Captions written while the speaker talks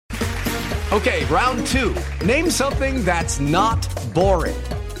Okay, round 2. Name something that's not boring.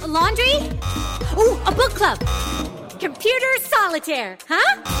 A laundry? Ooh, a book club. Computer solitaire,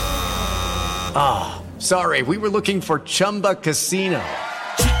 huh? Ah, sorry, we were looking for Chumba Casino.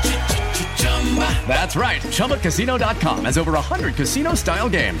 That's right, ChumbaCasino.com has over 100 casino-style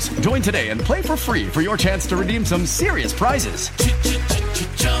games. Join today and play for free for your chance to redeem some serious prizes.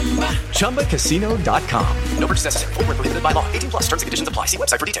 ChumbaCasino.com. No purchase necessary. Void where prohibited by law. 18+. Terms and conditions apply. See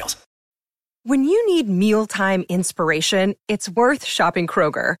website for details. When you need mealtime inspiration, it's worth shopping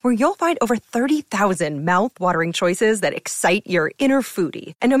Kroger, where you'll find over 30,000 mouth-watering choices that excite your inner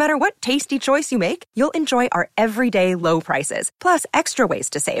foodie. And no matter what tasty choice you make, you'll enjoy our everyday low prices, plus extra ways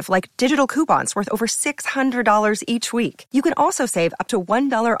to save, like digital coupons worth over $600 each week. You can also save up to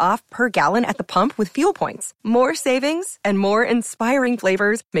 $1 off per gallon at the pump with fuel points. More savings and more inspiring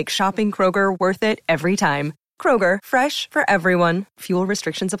flavors make shopping Kroger worth it every time. Kroger, fresh for everyone. Fuel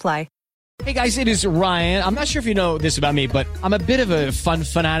restrictions apply. Hey guys, it is Ryan. I'm not sure if you know this about me, but I'm a bit of a fun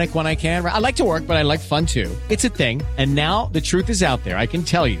fanatic when I can. I like to work, but I like fun too. It's a thing. And now the truth is out there. I can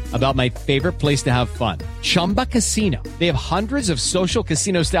tell you about my favorite place to have fun. Chumba Casino. They have hundreds of social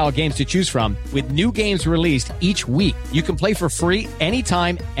casino style games to choose from with new games released each week. You can play for free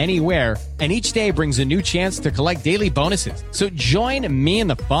anytime, anywhere. And each day brings a new chance to collect daily bonuses. So join me in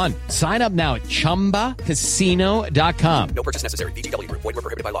the fun. Sign up now at ChumbaCasino.com. No purchase necessary. VGW Group. Void where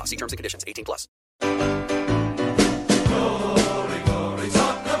prohibited by law. See terms and conditions. 18+.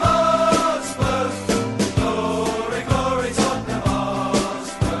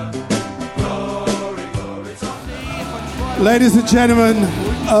 Ladies and gentlemen,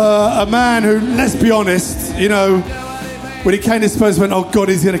 a man who, let's be honest, you know, when he came to Spurs, went, oh God,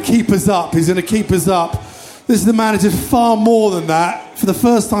 he's going to keep us up. He's going to keep us up. This is the man who did far more than that. For the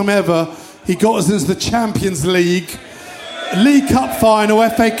first time ever, he got us into the Champions League, League Cup final,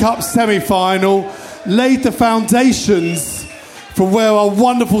 FA Cup semi-final, laid the foundations for where our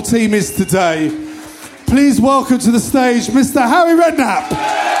wonderful team is today. Please welcome to the stage Mr. Harry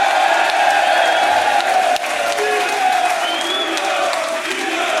Redknapp.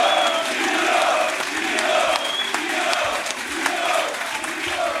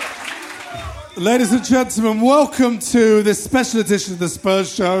 Ladies and gentlemen, welcome to this special edition of the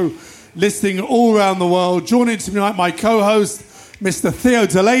Spurs Show, listing all around the world. Joining tonight, my co-host, Mr. Theo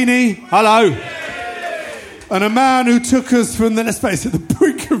Delaney. Hello. And a man who took us from the, let's face it, the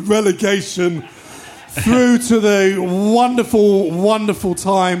brink of relegation through to the wonderful, wonderful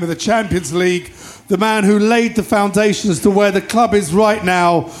time of the Champions League. The man who laid the foundations to where the club is right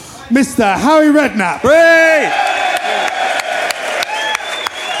now, Mr. Harry Redknapp. Hey!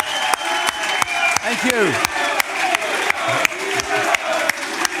 Thank you.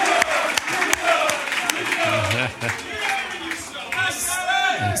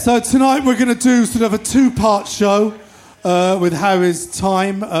 So tonight we're going to do sort of a two-part show with Harry's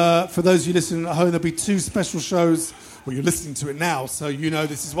time. For those of you listening at home, there'll be two special shows. Well, you're listening to it now, so you know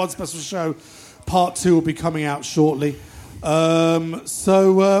this is one special show. Part 2 will be coming out shortly. Before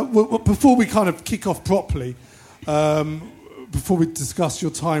we kind of kick off properly, before we discuss your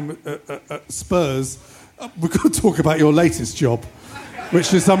time at Spurs, we've got to talk about your latest job,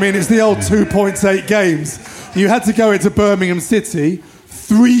 which is, I mean, it's the old 2.8 games. You had to go into Birmingham City,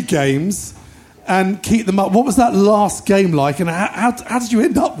 3 games, and keep them up. What was that last game like, and how did you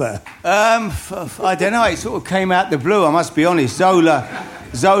end up there? I don't know. It sort of came out the blue, I must be honest. Zola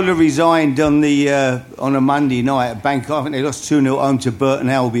resigned on a Monday night at Bangkok. I think they lost 2-0 home to Burton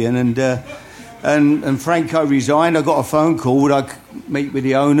Albion, and Franco resigned. I got a phone call. Would I meet with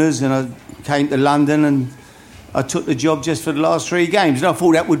the owners? And I came to London and I took the job just for the last 3 games. And I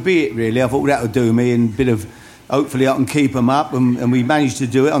thought that would be it, really. I thought that would do me, and a bit of, hopefully I can keep them up. And we managed to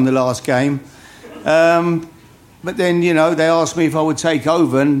do it on the last game. But then, you know, they asked me if I would take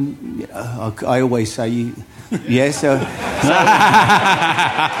over, and you know, I always say yes. So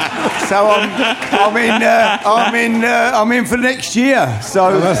I'm in for next year.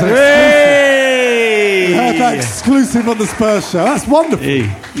 So that's exclusive on the Spurs Show. That's wonderful.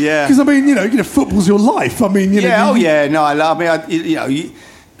 Yeah. Because I mean, you know, football's your life. I mean, you know. No, I love it.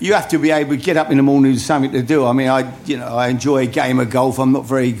 You have to be able to get up in the morning with something to do. I mean, I enjoy a game of golf. I'm not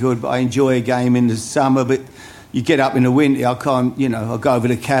very good, but I enjoy a game in the summer. But you get up in the winter, I can't. You know, I go over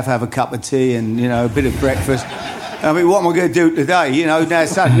to the cafe, have a cup of tea, and a bit of breakfast. I mean, what am I going to do today? You know, now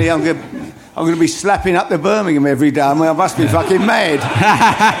suddenly I'm going to be slapping up to Birmingham every day. I mean, I must be fucking mad.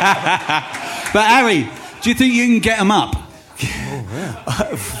 But Harry, do you think you can get them up? Oh, yeah.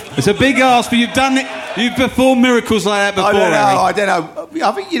 It's a big ask, but you've done it. You've performed miracles like that before, Harry. I don't know.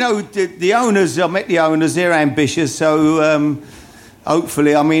 I think, the owners, I met the owners, they're ambitious, so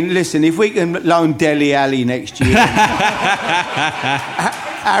Hopefully, I mean, listen, if we can loan Dele Alli next year,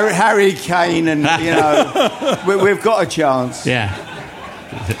 Harry Kane, and we've got a chance. Yeah.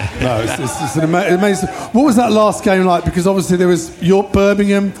 No, it's an amazing. What was that last game like? Because obviously there was York,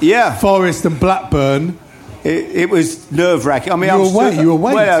 Birmingham, Forest, and Blackburn. It was nerve-wracking. I mean, you were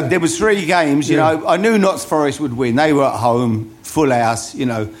away. Well, there was 3 games. You know, I knew Notts Forest would win. They were at home, full house. You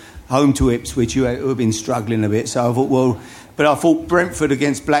know, home to Ipswich, who have been struggling a bit. So I thought, but I thought Brentford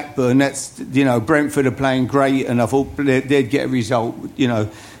against Blackburn. That's Brentford are playing great, and I thought they'd get a result. You know,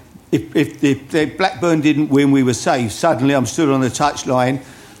 if Blackburn didn't win, we were safe. Suddenly, I'm stood on the touchline.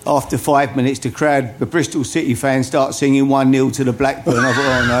 After 5 minutes, the Bristol City fans start singing 1-0 to the Blackburn. I thought,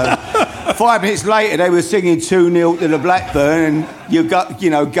 oh no. 5 minutes later, they were singing 2-0 to the Blackburn, and you got,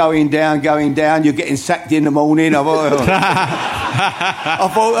 going down. You're getting sacked in the morning. I thought,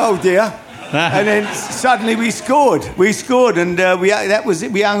 oh dear. And then suddenly we scored, and that was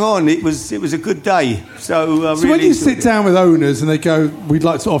it. We hung on. It was a good day. So really when you sit down with owners and they go, "We'd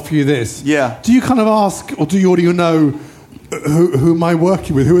like to offer you this," yeah, do you kind of ask, or do you already know? Who am I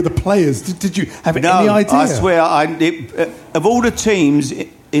working with? Who are the players? Did you have any idea? I swear, of all the teams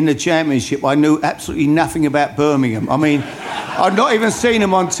in the Championship, I knew absolutely nothing about Birmingham. I mean, I'd not even seen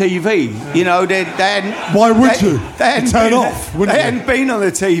them on TV. You know, they hadn't... Why would you? They hadn't turn off, wouldn't they? You? Hadn't been on the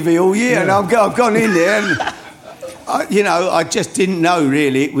TV all year, and I've gone in there and... I just didn't know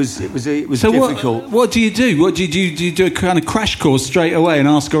really. It was so difficult. What do you do? What do you do? Do you do a kind of crash course straight away and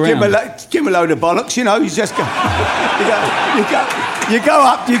ask around? Give him a load of bollocks. You just go. You go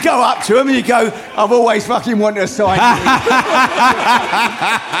up to him and you go, I've always fucking wanted to sign you.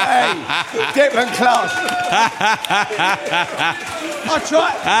 Hey, Declan Class.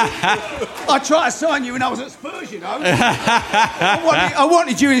 I tried to sign you when I was at Spurs, I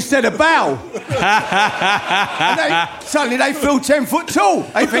wanted you instead of Bow. And suddenly they feel 10 foot tall.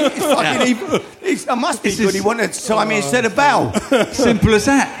 They think I must be good. He wanted to sign me instead of Bow. Simple as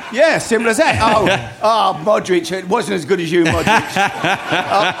that. Yeah, simple as that. Oh, Modric. It wasn't as good as you, Modric.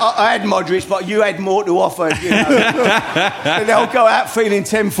 I had Modric, but you had more to offer. And they'll go out feeling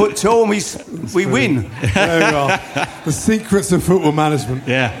 10 foot tall, and we win. There we are. The secrets of football management.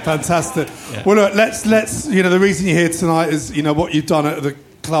 Yeah, fantastic. Yeah. Well, look, let's. The reason you're here tonight is what you've done at the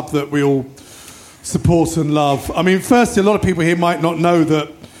club that we all support and love. I mean, firstly, a lot of people here might not know that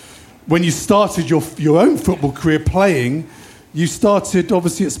when you started your own football career playing. You started,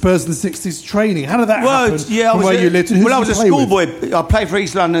 obviously, at Spurs in the 60s training. How did that happen? Yeah, I was a schoolboy. I played for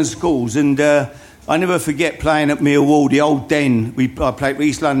East London Schools, and I never forget playing at Millwall, the old den. I played for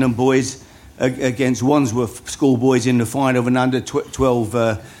East London boys against Wandsworth schoolboys in the final of an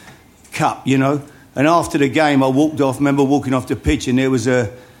under-12 cup, And after the game, I walked off. I remember walking off the pitch, and there was a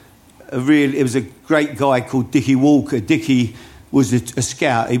great guy called Dickie Walker. Dickie was a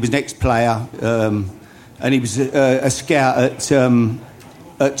scout. He was an ex-player. And he was a scout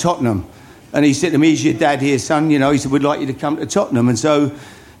at Tottenham. And he said to me, "Is your dad here, son?" He said, "We'd like you to come to Tottenham." And so,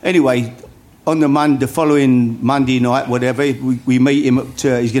 anyway, on the following Monday night, whatever, we meet him at...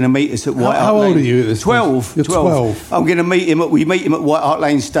 he's going to meet us at White Hart Lane. How old are you at this 12. You're 12. I'm going to meet him we meet him at White Hart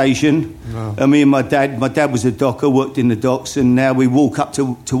Lane Station. Oh. And me and my dad was a docker, worked in the docks, and now we walk up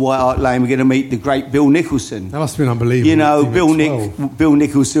to White Hart Lane. We're going to meet the great Bill Nicholson. That must have been unbelievable. Bill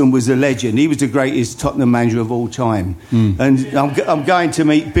Nicholson was a legend. He was the greatest Tottenham manager of all time. And I'm going to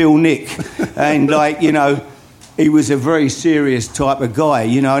meet Bill Nick. And, he was a very serious type of guy,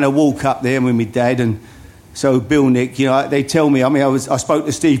 and I walk up there with my dad, and so Bill Nick, they tell me, I spoke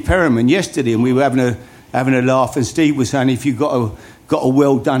to Steve Perriman yesterday, and we were having a laugh, and Steve was saying, if you got a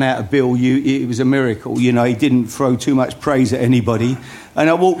well done out of Bill, it was a miracle, he didn't throw too much praise at anybody. And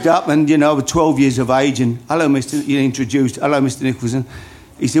I walked up, and I was 12 years of age, and hello, Mr. Nicholson.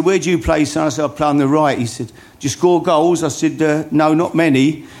 He said, "Where do you play, son?" I said, "I play on the right." He said, "Do you score goals?" I said, "No, not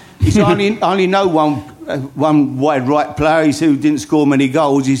many." He said, I only know one wide right player, he said, who didn't score many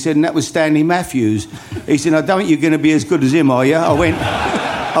goals. He said, and that was Stanley Matthews. He said, "I don't think you're going to be as good as him, are you?" I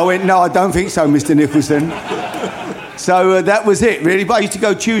went, "No, I don't think so, Mr. Nicholson." So that was it, really. But I used to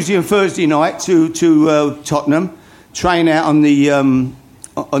go Tuesday and Thursday night to Tottenham, train out on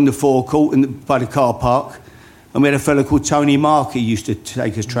the forecourt by the car park. And we had a fellow called Tony Markey used to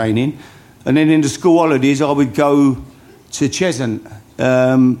take us training. And then in the school holidays, I would go to Cheshunt,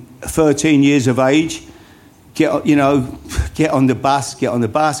 13 years of age, get on the bus, get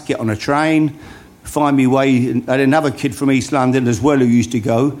on a train, find me way. I had another kid from East London as well who used to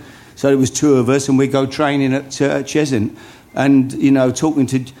go. So there was 2 of us, and we'd go training at Cheshunt. And, talking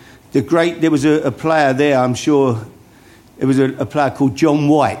to there was a player there, I'm sure, it was a player called John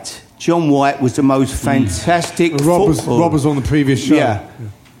White. John White was the most fantastic footballer. Rob was on the previous show. Yeah.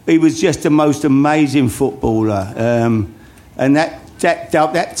 He was just the most amazing footballer. And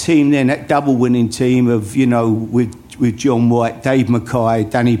that team then, that double winning team of, with John White, Dave Mackay,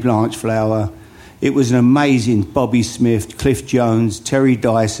 Danny Blanchflower, it was an amazing Bobby Smith, Cliff Jones, Terry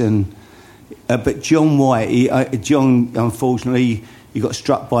Dyson. But John White, John, unfortunately, he got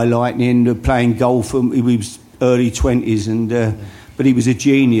struck by lightning playing golf. He was early 20s, but he was a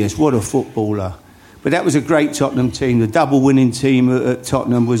genius. What a footballer. But that was a great Tottenham team. The double-winning team at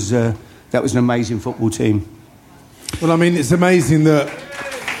Tottenham was an amazing football team. Well, I mean, it's amazing that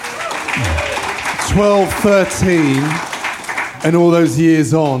 12, 13, and all those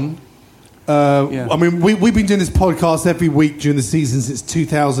years on. I mean, we've been doing this podcast every week during the season since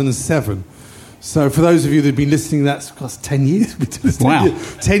 2007. So for those of you that have been listening, that's 10 years.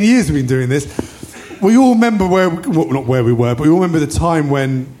 10 years we've been doing this. We all remember not where we were, but we all remember the time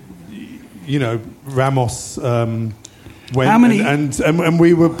when, Ramos went. How many? And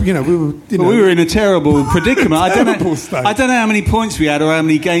we were, we were in a terrible predicament. I don't know how many points we had or how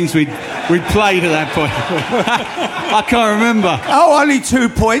many games we'd played at that point. I can't remember. Oh, only 2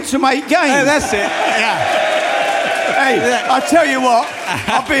 points from 8 games. Yeah, that's it. Yeah. Hey, I tell you what.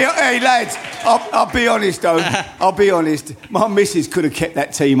 Hey lads. I'll be honest, though. I'll be honest. My missus could have kept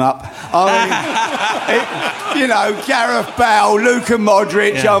that team up. I mean, Gareth Bale, Luka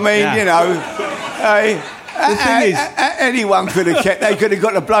Modric. The thing is, anyone could have kept. They could have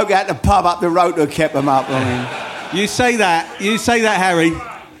got the bloke out the pub up the road to have kept them up. I mean, you say that, Harry.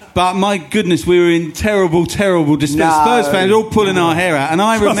 But my goodness, we were in terrible, terrible despair. No. Spurs fans all pulling our hair out, and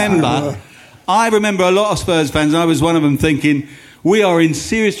I remember a lot of Spurs fans. And I was one of them thinking, we are in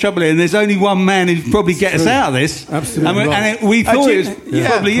serious trouble here, and there's only one man who'd probably get us out of this. Absolutely. We thought it was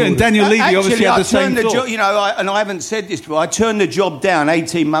probably you. And Daniel Levy obviously had the same thought. And I haven't said this before, I turned the job down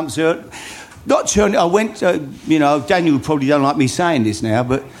 18 months earlier. I went, Daniel probably don't like me saying this now,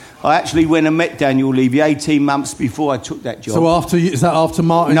 but I actually went and met Daniel Levy 18 months before I took that job. So is that after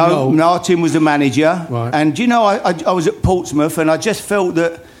Martin? No, Martin was the manager. Right. And, I was at Portsmouth, and I just felt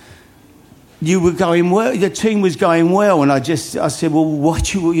that you were going well, the team was going well, and I said, well, why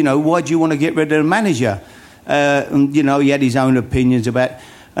do you want to get rid of the manager? And he had his own opinions about.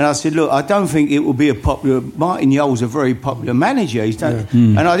 And I said, look, I don't think it will be a popular. Martin Yole's a very popular manager.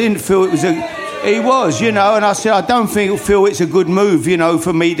 And I didn't feel it was he was, and I said, I don't feel it's a good move,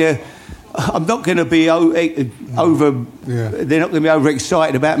 for me to. I'm not going to be over. Yeah. They're not going to be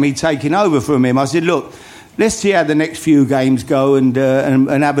overexcited about me taking over from him. I said, look. Let's see how the next few games go and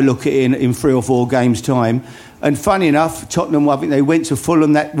have a look at it in 3 or 4 games' time. And funny enough, Tottenham, I think they went to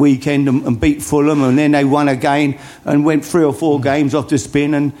Fulham that weekend and beat Fulham, and then they won again and went 3 or 4 games off the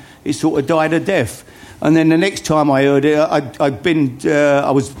spin, and it sort of died a death. And then the next time I heard it,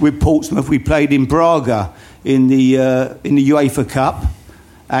 I was with Portsmouth. We played in Braga in the UEFA Cup,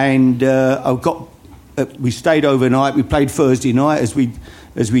 and we stayed overnight. We played Thursday night as we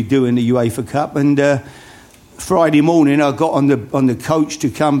do in the UEFA Cup, and. Friday morning, I got on the coach to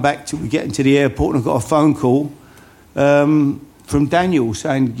come back to get into the airport, and I got a phone call from Daniel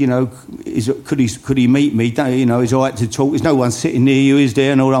saying, could he meet me? Is it all right to talk? There's no one sitting near you, is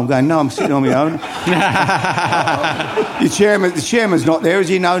there? And all I'm going, no, I'm sitting on my own. The chairman's not there, is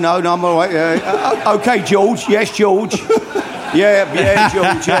he? No, I'm all right. Okay, George. Yes, George. Yeah,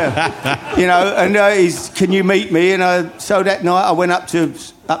 George. Yeah. And can you meet me? And so that night I went up to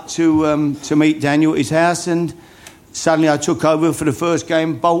meet Daniel at his house, and suddenly I took over for the first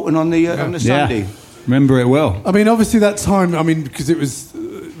game, Bolton on the Sunday. Remember it well. I mean, obviously that time. I mean, because it was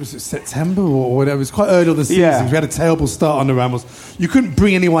it September or whatever. It was quite early on the season. Yeah. We had a terrible start on the Ramos. You couldn't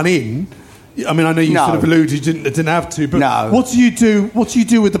bring anyone in. I mean, I know you sort of alluded you didn't have to, but what do you do? What do you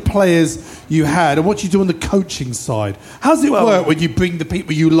do with the players you had, and what do you do on the coaching side? How does it work when you bring the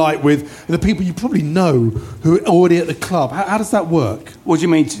people you like with the people you probably know who are already at the club? How does that work? What do you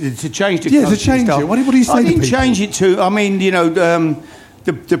mean to change the? Yeah, to change it. What do you say? I to didn't people? change it to. I mean,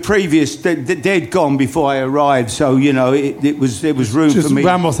 the previous they'd gone before I arrived, so there was room for me.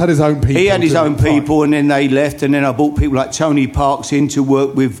 Ramos had his own people. He had his own people, and then they left, and then I brought people like Tony Parks in to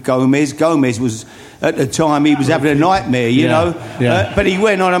work with Gomez. Gomez was at the time he was having a nightmare, you know. Yeah. But he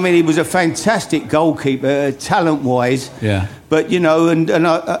went on. I mean, he was a fantastic goalkeeper, talent-wise. Yeah. But he had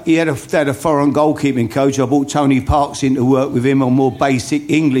a foreign goalkeeping coach. I brought Tony Parks in to work with him on more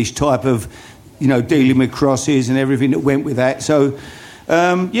basic English type of, dealing with crosses and everything that went with that. So.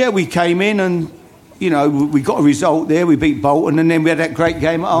 We came in and, we got a result there. We beat Bolton, and then we had that great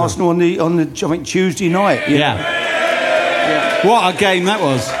game at Arsenal on the I think Tuesday night. Yeah. What a game that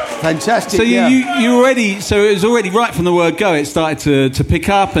was. fantastic. So you already, so it was already right from the word go. It started to pick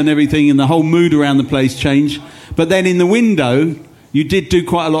up and everything, and the whole mood around the place changed. But then in the window, you did do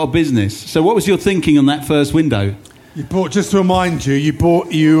quite a lot of business. So what was your thinking on that first window? You brought, just to remind you, you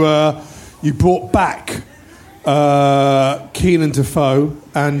brought back Keenan Defoe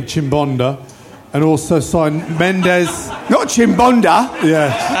and Chimbonda, and also signed Mendes. Not Chimbonda.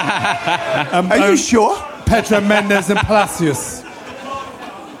 Yeah. Are you sure? Pedro Mendes and Palacios.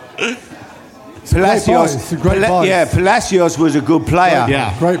 Palacios, Palacios was a good player.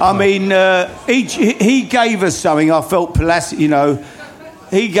 Yeah, great player. I mean, he gave us something. I felt Palacios,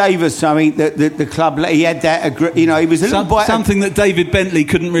 he gave us something that the club. He had that, he was a little something that David Bentley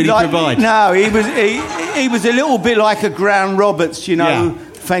couldn't really provide. No, he was a little bit like a Graham Roberts,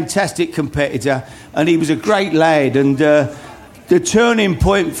 fantastic competitor, and he was a great lad. And the turning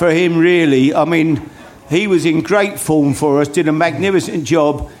point for him, really, I mean, he was in great form for us, did a magnificent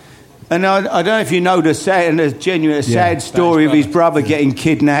job. And I don't know if you know the sad story of his brother getting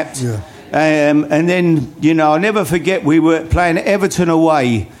kidnapped. Yeah. And then, I'll never forget, we were playing Everton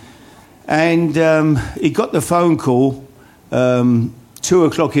away, and he got the phone call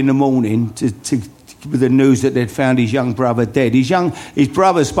 2:00 in the morning with the news that they'd found his young brother dead. His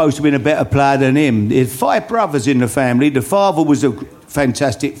brother's supposed to have been a better player than him. There's 5 brothers in the family. The father was a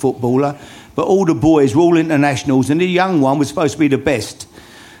fantastic footballer, but all the boys were all internationals, and the young one was supposed to be the best.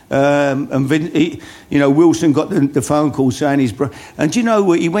 Wilson got the phone call saying his brother. And do you know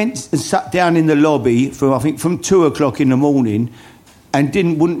what? He went and sat down in the lobby from 2:00 in the morning, and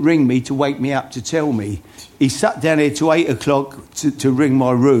wouldn't ring me to wake me up to tell me. He sat down here till 8:00 to ring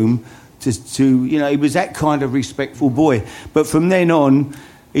my room. He was that kind of respectful boy. But from then on,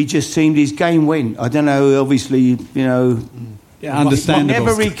 he just seemed his game went. I don't know. Obviously, Yeah, understandable. He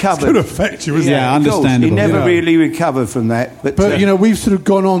never recovered. It's going to affect you, isn't it? Yeah, understandable. He never really recovered from that. But we've sort of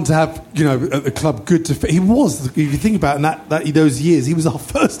gone on to have, at the club, good he was, if you think about it, those years, he was our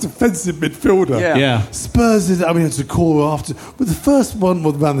first defensive midfielder. Yeah. Spurs, it's a call after. But the first one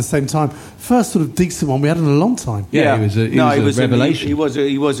was around the same time. First sort of decent one we had in a long time. Yeah, he was a revelation.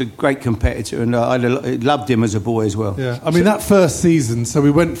 He was a great competitor, and I loved him as a boy as well. Yeah, that first season, so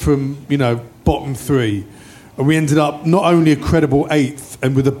we went from, bottom 3, and we ended up not only a credible 8th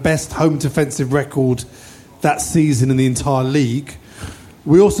and with the best home defensive record that season in the entire league,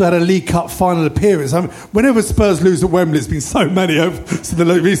 we also had a League Cup final appearance. Whenever Spurs lose at Wembley, it's been so many over the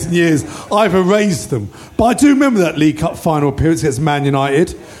recent years, I've erased them. But I do remember that League Cup final appearance against Man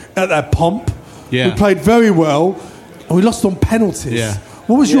United at that pomp. Yeah. We played very well, and we lost on penalties. Yeah.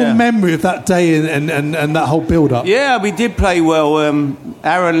 What was your memory of that day and that whole build-up? Yeah, we did play well.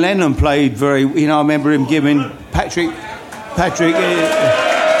 Aaron Lennon played very... I remember him giving Patrick...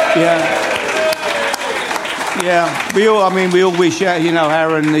 We all wish,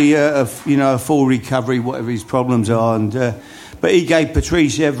 Aaron a full recovery, whatever his problems are. But he gave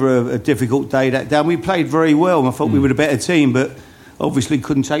Patrice Evra a difficult day that day. And we played very well. I thought we were the better team, but obviously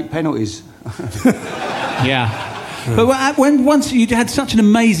couldn't take penalties. Yeah. But once you had such an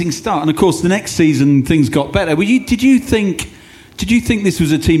amazing start, and of course the next season things got better. Did you think this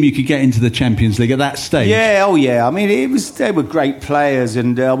was a team you could get into the Champions League at that stage? Yeah, they were great players,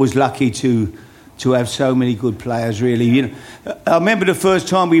 and I was lucky to have so many good players. Really, I remember the first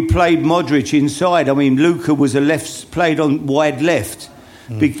time we played Modric inside. Luka was played on wide left.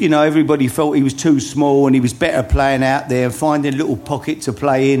 Everybody felt he was too small, and he was better playing out there, finding a little pocket to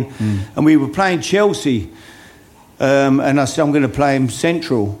play in. And we were playing Chelsea. And I said, I'm going to play him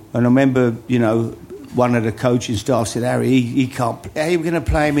central. And I remember, one of the coaching staff said, Harry, he can't. How are you going to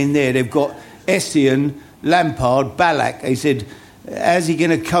play him in there? They've got Essien, Lampard, Ballack. He said, how's he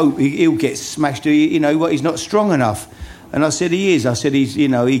going to cope? He'll get smashed. He's not strong enough. And I said, he is. I said, he's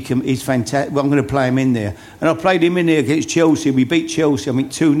fantastic. Well, I'm going to play him in there. And I played him in there against Chelsea. We beat Chelsea,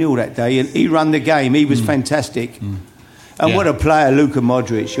 2-0 that day. And he ran the game. He was fantastic. And what a player, Luka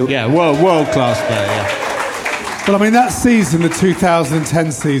Modric. Yeah, world-class player, yeah. Well, that season, the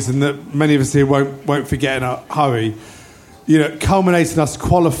 2010 season, that many of us here won't forget in a hurry, culminated in us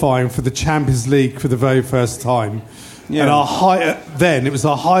qualifying for the Champions League for the very first time. Yeah. And it was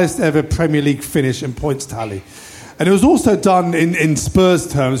our highest ever Premier League finish and points tally. And it was also done in Spurs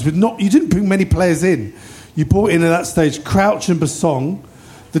terms, you didn't bring many players in. You brought in at that stage Crouch and Bassong,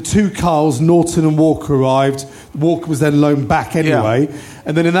 the 2 Carls, Norton and Walker arrived. Walker was then loaned back anyway. Yeah.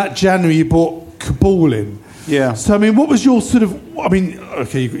 And then in that January, you brought Kabul in. Yeah. So, what was your sort of...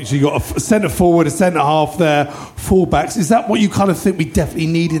 so you got a centre-forward, a centre-half there, full-backs. Is that what you kind of think we definitely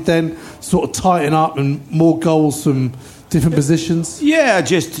needed then? Sort of tighten up and more goals from different positions? Yeah,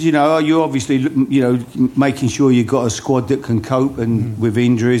 just, you're obviously, making sure you've got a squad that can cope and with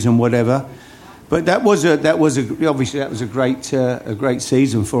injuries and whatever. But that was a great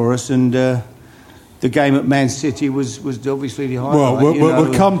season for us, and the game at Man City was obviously the highlight. Well,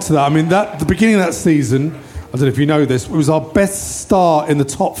 we'll come to that. I mean, the beginning of that season, I don't know if you know this, it was our best start in the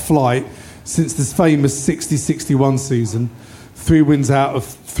top flight since this famous 60-61 season. 3 wins out of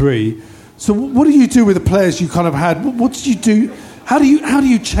 3. So what do you do with the players you kind of had? What did you do? How do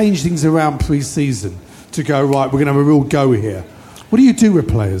you change things around pre-season to go, right, we're going to have a real go here? What do you do with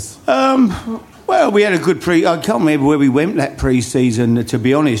players? Well, we had a good I can't remember where we went that pre-season, to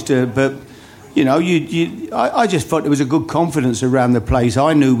be honest, but... I just thought there was a good confidence around the place.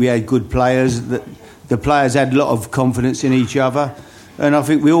 I knew we had good players. That the players had a lot of confidence in each other, and I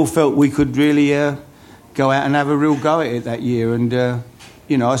think we all felt we could really go out and have a real go at it that year. And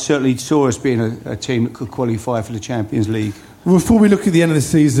I certainly saw us being a team that could qualify for the Champions League. Well, before we look at the end of the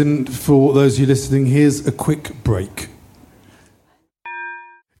season, for those of you listening, here's a quick break.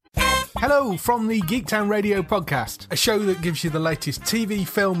 Hello from the Geektown Radio podcast, a show that gives you the latest TV,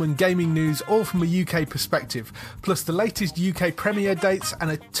 film and gaming news, all from a UK perspective, plus the latest UK premiere dates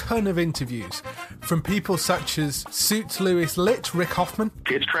and a ton of interviews. From people such as Suits Lewis Litt, Rick Hoffman.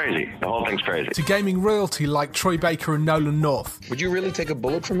 It's crazy. The whole thing's crazy. To gaming royalty like Troy Baker and Nolan North. Would you really take a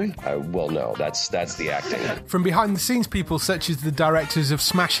bullet for me? Well, no, that's the acting. From behind the scenes people such as the directors of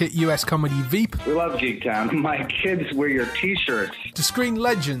smash hit US comedy Veep. We love Geektown. My kids wear your t-shirts. To screen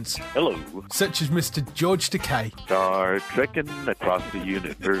legends. Hello. Such as Mr. George Takei. Star trekking across the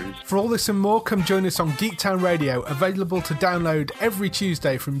universe. For all this and more, come join us on Geektown Radio, available to download every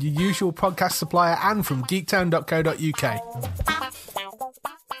Tuesday from your usual podcast supplier and from geektown.co.uk.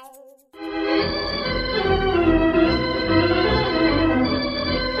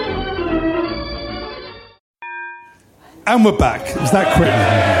 And we're back. It was that quick.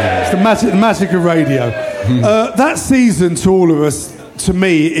 It's the magic of radio. That season, to all of us, to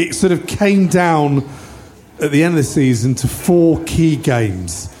me, it sort of came down at the end of the season to 4 key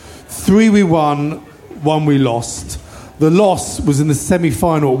games. 3 we won, 1 we lost. The loss was in the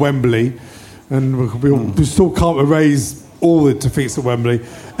semi-final at Wembley, and we still can't erase all the defeats at Wembley,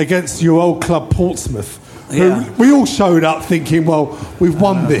 against your old club Portsmouth. Yeah. Who we all showed up thinking, well, we've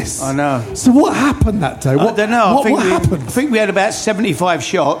won this. I know. So what happened that day? I don't know. What happened? I think we had about 75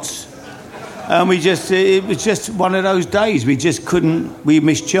 shots. And it was just one of those days. We just couldn't. We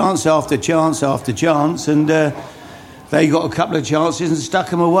missed chance after chance after chance, and they got a couple of chances and stuck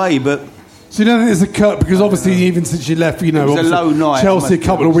them away. But so you don't think there's a cut, because obviously even since you left, it was a low night. Chelsea a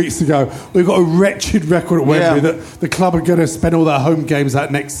couple of weeks ago, we've got a wretched record at Wembley that the club are going to spend all their home games out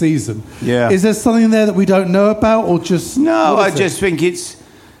next season. Yeah. Is there something there that we don't know about, or just no? I just think it's.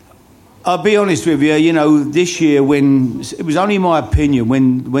 I'll be honest with you, this year, when it was only my opinion,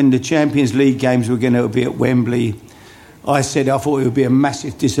 when the Champions League games were going to be at Wembley, I said I thought it would be a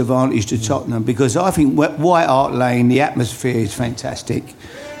massive disadvantage to Tottenham, because I think White Hart Lane, the atmosphere is fantastic.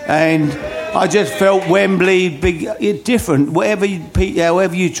 And I just felt Wembley different. However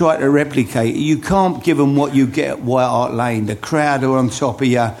you try to replicate it, you can't give them what you get at White Hart Lane. The crowd are on top of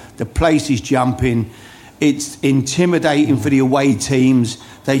you, the place is jumping, it's intimidating for the away teams.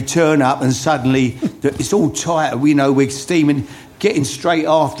 They turn up and suddenly it's all tight. We're steaming, getting straight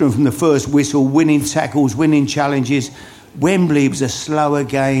after them from the first whistle, winning tackles, winning challenges. Wembley was a slower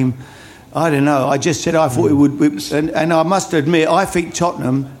game. I don't know. I just said I thought it would. And I must admit, I think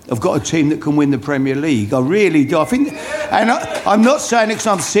Tottenham have got a team that can win the Premier League. I really do. I think, and I'm not saying it because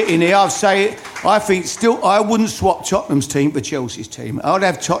I'm sitting here. I think still I wouldn't swap Tottenham's team for Chelsea's team. I'd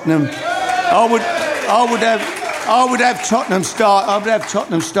have Tottenham. I would have Tottenham start. I would have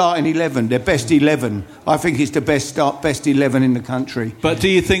Tottenham start in 11, their best 11. I think it's the best 11 in the country. But do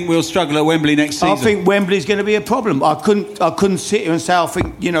you think we'll struggle at Wembley next season? I think Wembley's going to be a problem. I couldn't sit here and say I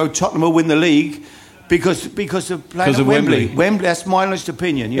think Tottenham will win the league. Because of playing at Wembley. Wembley, that's my honest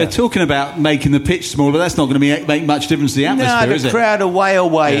opinion, yeah. They're talking about making the pitch smaller, but that's not going to make much difference to the atmosphere, is it? No, the crowd are way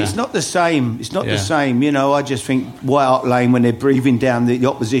away. Yeah. It's not the same. It's not the same. I just think White Hart Lane, when they're breathing down the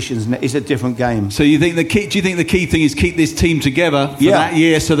opposition's, it's a different game. So do you think the key thing is keep this team together for that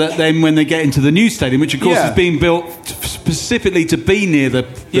year, so that then when they get into the new stadium, which of course is being built specifically to be near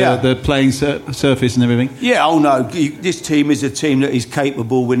the playing surface and everything? Yeah, no, this team is a team that is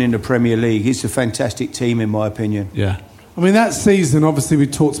capable of winning the Premier League. It's a fantastic team, in my opinion. Yeah. I mean, that season, obviously, we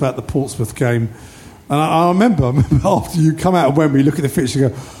talked about the Portsmouth game. And I remember after you come out of Wembley, look at the fixture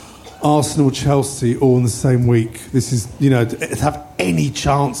and go, Arsenal, Chelsea, all in the same week. This is, to have any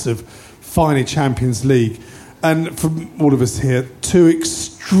chance of finding Champions League. And from all of us here, 2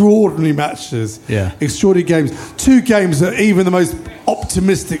 extraordinary matches, Yeah. extraordinary games. 2 games that even the most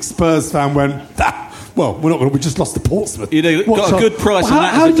optimistic Spurs fan went, well, we're not going to. We just lost to Portsmouth. You know, got a good price on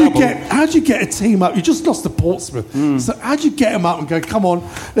that. How do you get a team up? You just lost to Portsmouth. So how do you get them up and go, come on,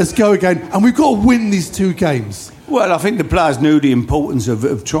 let's go again? And we've got to win these 2 games. Well, I think the players knew the importance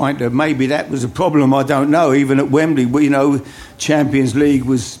of trying to. Maybe that was a problem. I don't know. Even at Wembley, you know, Champions League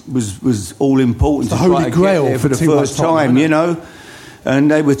was all important. It's to the try holy to grail get there for the a team like first Tottenham, time. isn't it? You know,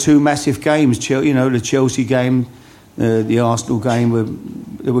 and they were 2 massive games. You know, the Chelsea game, the Arsenal game.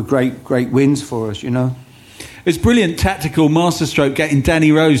 They were great wins for us. You know. It's brilliant tactical masterstroke getting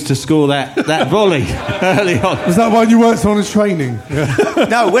Danny Rose to score that volley early on. Was that one you worked on in training? Yeah.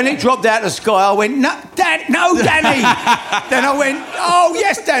 No, when it dropped out of the sky, I went, no, Danny. Then I went, oh,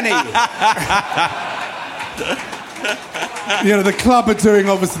 yes, Danny. You know, the club are doing,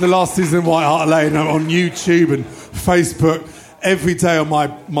 obviously, the last season in White Hart Lane on YouTube and Facebook. Every day on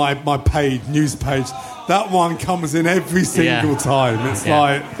my page, news page, that one comes in every single time. It's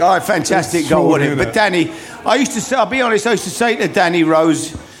like... Oh, fantastic goal, wasn't it? But Danny, I used to say, I'll be honest, I used to say to Danny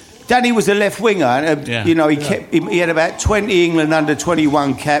Rose, Danny was a left winger. And, you know, he had about 20 England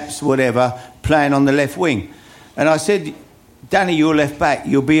under-21 caps, whatever, playing on the left wing. And I said, Danny, you're left back.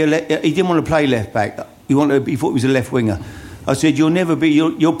 You'll be he didn't want to play left back. He thought he was a left winger. I said,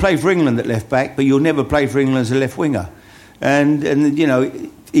 you'll play for England at left back, but you'll never play for England as a left winger. And you know,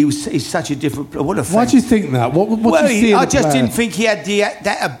 he's such a different. What a. Why do you think that? What do you see? I just didn't think he had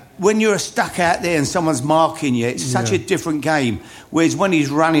that. When you're stuck out there and someone's marking you, it's such a different game. Whereas when he's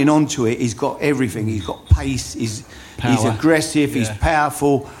running onto it, he's got everything. He's got pace. He's aggressive. He's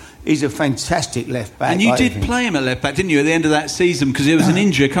powerful. He's a fantastic left back. And you did play him at left back, didn't you, at the end of that season? Because it was an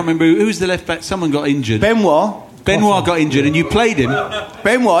injury. I can't remember who was the left back. Someone got injured. Benoit got injured, and you played him.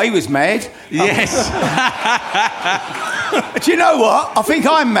 Benoit, he was mad. Yes. Do you know what? I think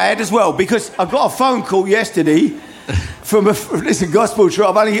I'm mad as well, because I got a phone call yesterday from listen, gospel trip.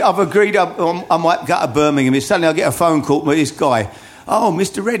 I've agreed I might go to Birmingham. Suddenly I get a phone call from this guy. Oh,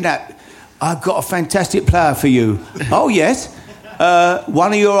 Mr. Redknapp, I've got a fantastic player for you. Oh, yes.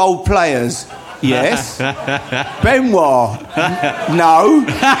 One of your old players. Yes. Benoit. No.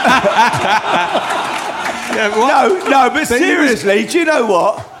 No, but seriously, do you know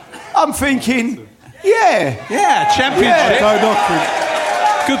what? I'm thinking, championship. Yeah.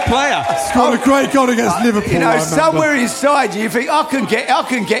 Good player. Scored a great goal against Liverpool. You know, somewhere inside you think, I can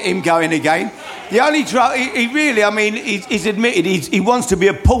get him going again. The only trouble, he really, I mean, he's admitted he wants to be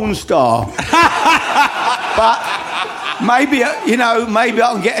a porn star. But maybe I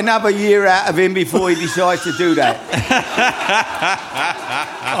can get another year out of him before he decides to do that.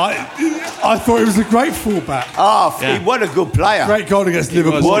 I thought he was a great fullback. What a good player. Great goal against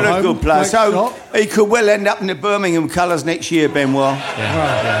Liverpool. What a good player. Great So shot. he could well end up in the Birmingham colours next year, Benoit.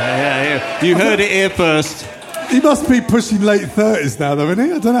 Yeah. You heard it here first. He must be pushing late 30s now, though, isn't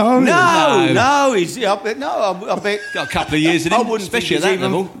he? I don't know how old he is. No, he's I bet got a couple of years in him, especially at that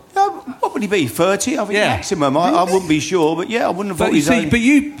level. No, what would he be? 30? I think maximum. I wouldn't be sure, but I wouldn't have thought he's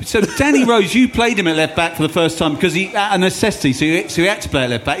So Danny Rose, you played him at left back for the first time because he at a necessity, so he had to play at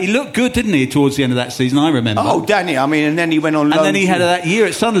left back. He looked good, didn't he, towards the end of that season? I remember. Oh, Danny! I mean, and then he went on loan. And then he had that year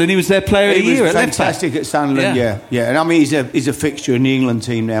at Sunderland. He was their player of the year at left back. Fantastic at Sunderland. Yeah. And I mean, he's a fixture in the England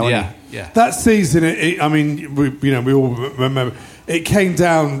team now. Isn't he? Yeah. That season, we all remember. It came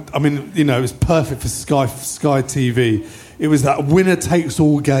down. I mean, it was perfect for Sky TV. It was that winner takes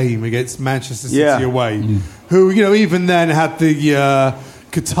all game against Manchester City away, who even then had the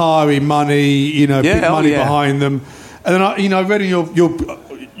Qatari money, big money behind them. And then I read in your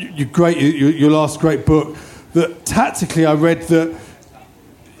last great book that tactically I read that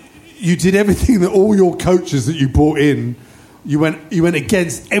you did everything that all your coaches that you brought in. You went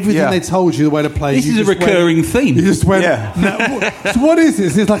against everything they told you the way to play. This is a recurring theme. You just went. So what is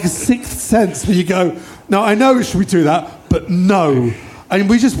this? It's like a sixth sense where you go, no, I know should we do that, but no. And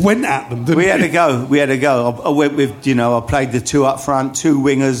we just went at them. We had to go. I went with I played the 2 up front, 2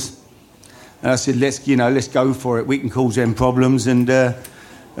 wingers, and I said let's go for it. We can cause them problems, and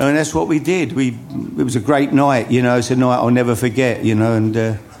that's what we did. It was a great night. It's a night I'll never forget. And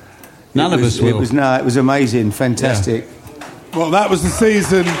none of us will. It was amazing, fantastic. Yeah. Well, that was the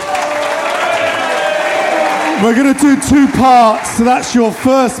season. We're going to do 2 parts, so that's your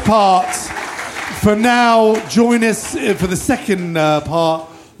first part. For now, join us for the second part.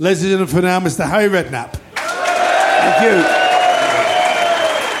 Ladies and gentlemen, for now, Mr. Harry Redknapp. Thank you.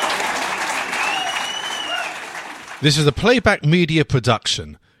 This is a Playback Media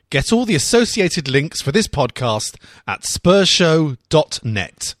production. Get all the associated links for this podcast at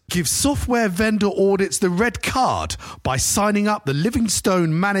spursshow.net. Give software vendor audits the red card by signing up the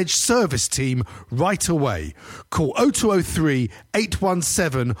Livingstone Managed Service Team right away. Call 0203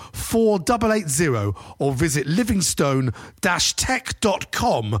 817 4880 or visit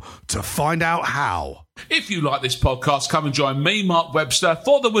livingstone-tech.com to find out how. If you like this podcast, come and join me, Mark Webster,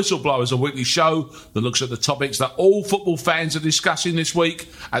 for The Whistleblowers, a weekly show that looks at the topics that all football fans are discussing this week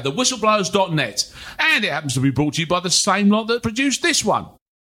at thewhistleblowers.net. And it happens to be brought to you by the same lot that produced this one.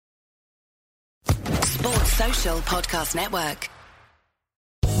 Sports Social Podcast Network.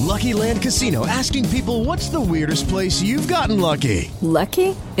 Lucky Land Casino, asking people, what's the weirdest place you've gotten lucky?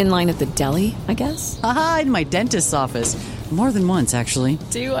 Lucky? In line at the deli, I guess? Aha, in my dentist's office. More than once, actually.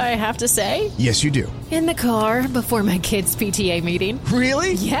 Do I have to say? Yes, you do. In the car before my kids' PTA meeting.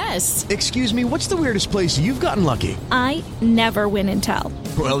 Really? Yes. Excuse me, what's the weirdest place you've gotten lucky? I never win and tell.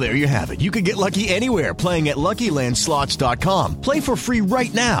 Well, there you have it. You can get lucky anywhere, playing at LuckyLandSlots.com. Play for free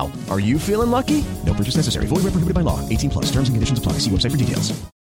right now. Are you feeling lucky? No purchase necessary. Void where prohibited by law. 18+. Terms and conditions apply. See website for details.